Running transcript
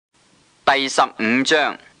第15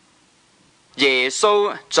章，耶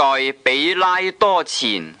穌在比拉多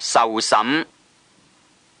前受審。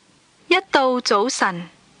一到早晨，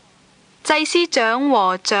祭司長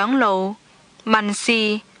和長老、文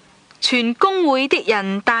士、全公會的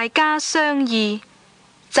人大家商議，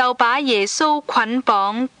就把耶穌捆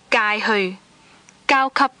綁解去，交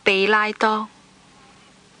給比拉多。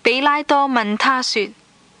比拉多問他說：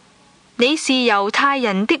你是猶太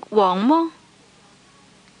人的王麼？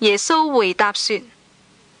耶穌回答說：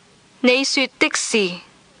你說的是。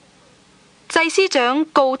祭司長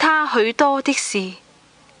告他許多的事。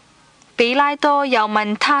比拉多又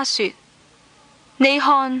問他說：你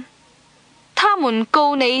看，他們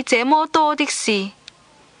告你這麼多的事，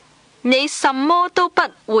你什麼都不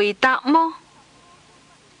回答麼？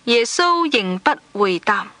耶穌仍不回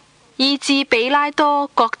答，以致比拉多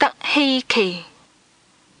覺得稀奇。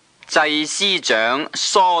祭司長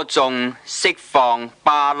疏縱釋放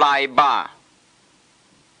巴拉巴。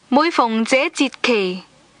每逢這節期，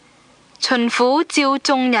巡撫照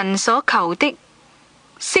眾人所求的，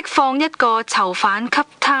釋放一個囚犯給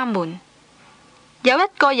他們。有一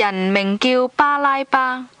個人名叫巴拉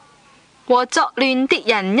巴，和作亂的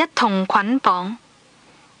人一同捆綁。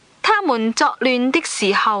他們作亂的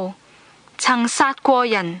時候，曾殺過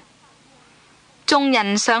人。眾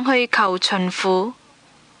人上去求巡撫，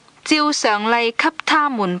照常例給他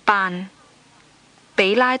們辦。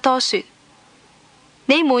比拉多說：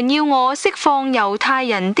你們要我釋放猶太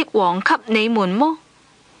人的王給你們麼？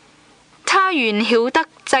他原曉得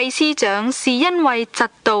祭司長是因為嫉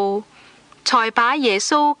妒，才把耶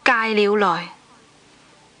穌解了來。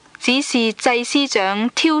只是祭司長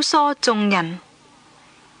挑唆眾人，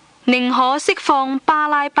寧可釋放巴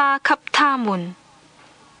拉巴給他們。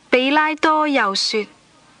比拉多又說：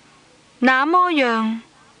那麼樣，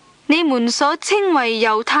你們所稱為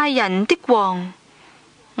猶太人的王，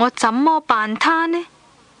我怎麼辦他呢？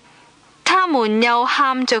他們又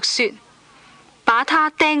喊着說：把他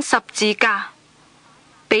釘十字架。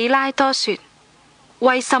比拉多說：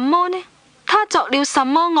為什麼呢？他作了什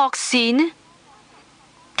麼惡事呢？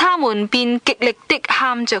他們便極力的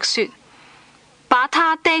喊着說：把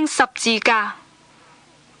他釘十字架。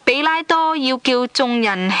比拉多要叫眾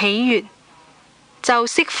人喜悅，就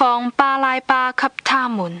釋放巴拉巴給他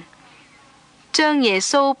們，將耶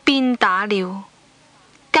穌鞭打了，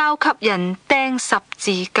交給人釘十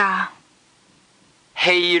字架。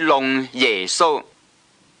戲弄耶穌。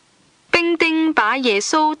兵丁把耶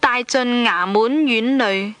穌帶進衙門院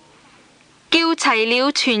裏，叫齊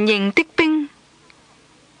了全營的兵，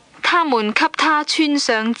他們給他穿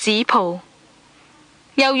上紫袍，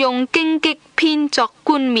又用荊棘編作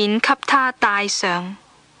冠冕給他戴上，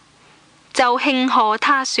就慶賀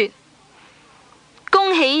他說：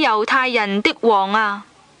恭喜猶太人的王啊！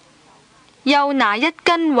又拿一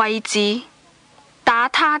根葦子打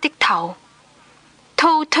他的頭，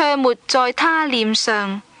吐唾沫在他臉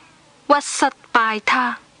上，屈膝拜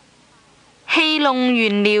他。戲弄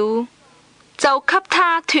完了，就給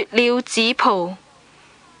他脫了紫袍，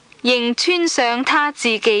仍穿上他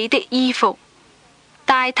自己的衣服，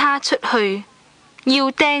帶他出去，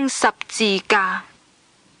要釘十字架。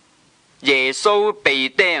耶穌被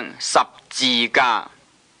釘十字架。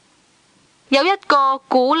有一個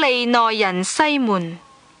古利奈人西門，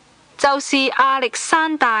就是亞歷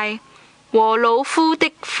山大和魯孚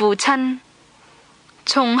的父親，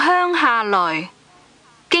從鄉下來，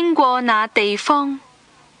經過那地方，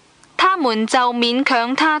他們就勉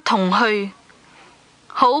強他同去，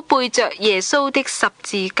好背着耶穌的十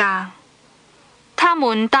字架。他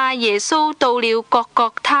們帶耶穌到了各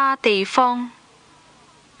各他地方，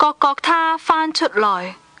各各他翻出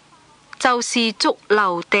來，就是髑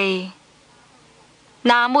髏地。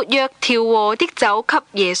拿沒藥調和的酒給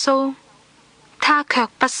耶穌，他卻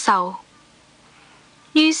不受。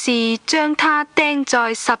於是將他釘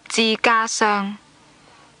在十字架上，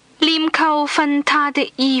拈鬮分他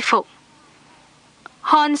的衣服，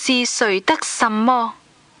看是誰得什麼。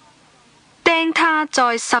釘他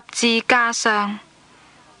在十字架上，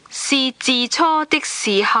是巳初的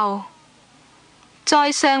時候，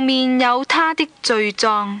在上面有他的罪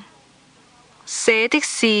狀，寫的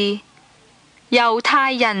是猶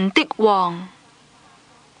太人的王。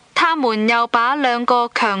他們又把兩個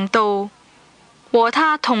強盜和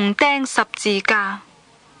他同釘十字架，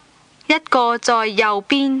一個在右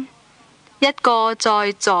邊，一個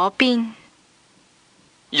在左邊。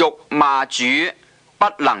辱罵主，不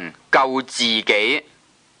能救自己。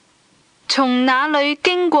從那裏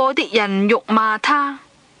經過的人辱罵他，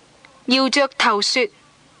搖着頭說：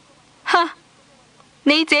哼，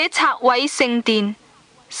你這拆毀聖殿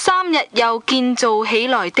，3日又建造起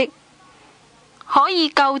來的，可以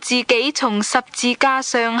救自己從十字架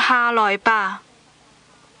上下來吧。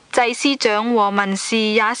祭司長和文士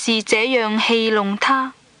也是這樣戲弄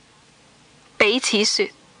他，彼此說：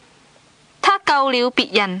他救了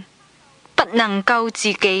別人，不能救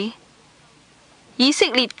自己。以色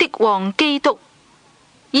列的王基督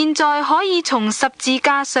現在可以從十字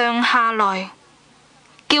架上下來，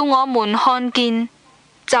叫我們看見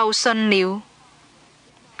就信了。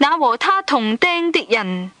那和他同釘的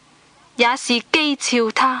人也是譏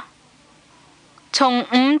誚他。從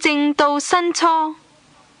午正到申初，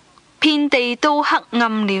遍地都黑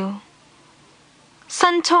暗了。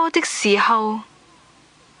申初的時候，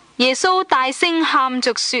耶穌大聲喊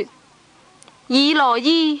着說：以羅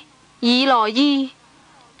伊，以羅伊，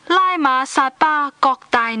拉馬撒巴各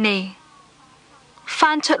大尼。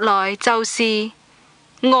翻出來就是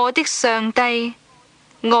我的上帝，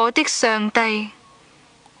我的上帝，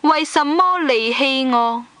為什麼離棄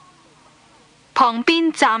我？旁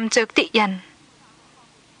邊站着的人，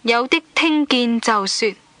有的聽見就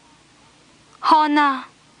說：看啊，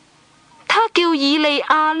他叫以利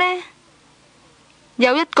亞呢。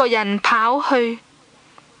有一個人跑去，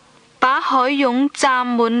把海涌蘸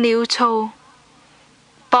滿了醋，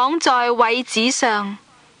綁在葦子上，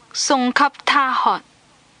送給他喝，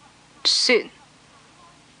說：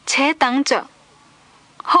且等着，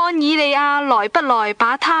看以利亞來不來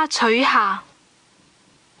把他取下。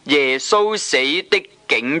耶穌死的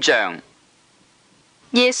景象。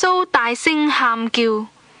耶穌大聲喊叫，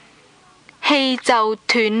氣就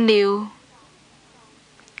斷了。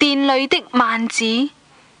殿裏的幔子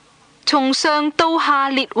從上到下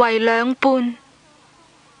裂為兩半。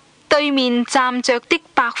對面站着的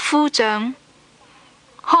百夫長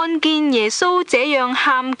看見耶穌這樣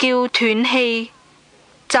喊叫斷氣，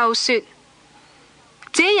就說：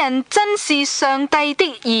這人真是上帝的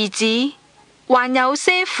兒子。還有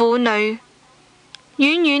些婦女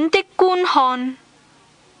遠遠的觀看，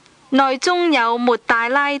內中有抹大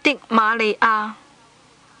拉的瑪利亞，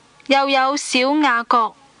又有小雅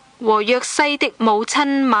各和約西的母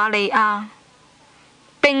親瑪利亞，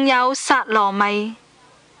並有撒羅米，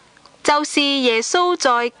就是耶穌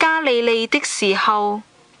在加利利的時候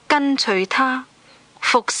跟隨他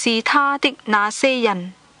服侍他的那些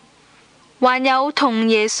人，還有同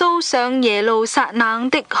耶穌上耶路撒冷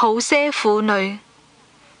的好些婦女，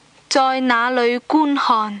在那裏觀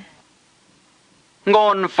看。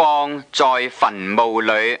安放在墳墓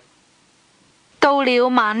裏。到了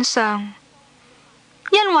晚上，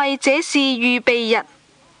因為這是預備日，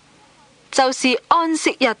就是安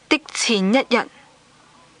息日的前一日，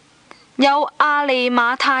有亞利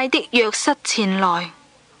馬太的約瑟前來，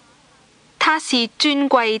他是尊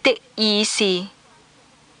貴的議士，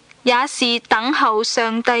也是等候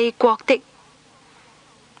上帝國的。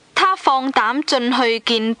他放膽進去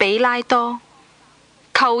見比拉多，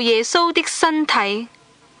求耶穌的身體。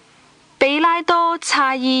比拉多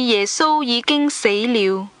詫異耶穌已經死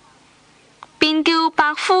了，便叫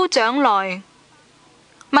百夫長來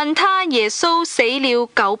問他耶穌死了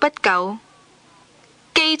久不久。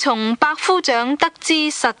既從百夫長得知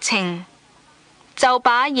實情，就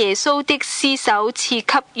把耶穌的屍首賜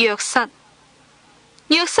給約瑟。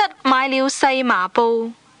約瑟買了細麻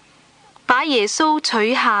布，把耶穌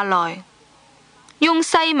取下來，用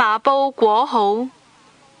細麻布裹好，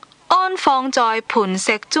安放在磐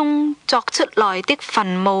石中鑿出來的墳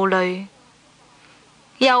墓裏，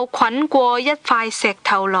又捆過一塊石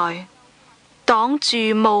頭來擋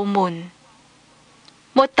住墓門。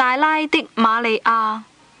抹大拉的瑪利亞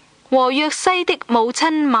和約西的母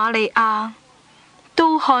親瑪利亞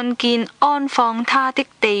都看見安放他的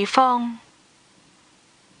地方。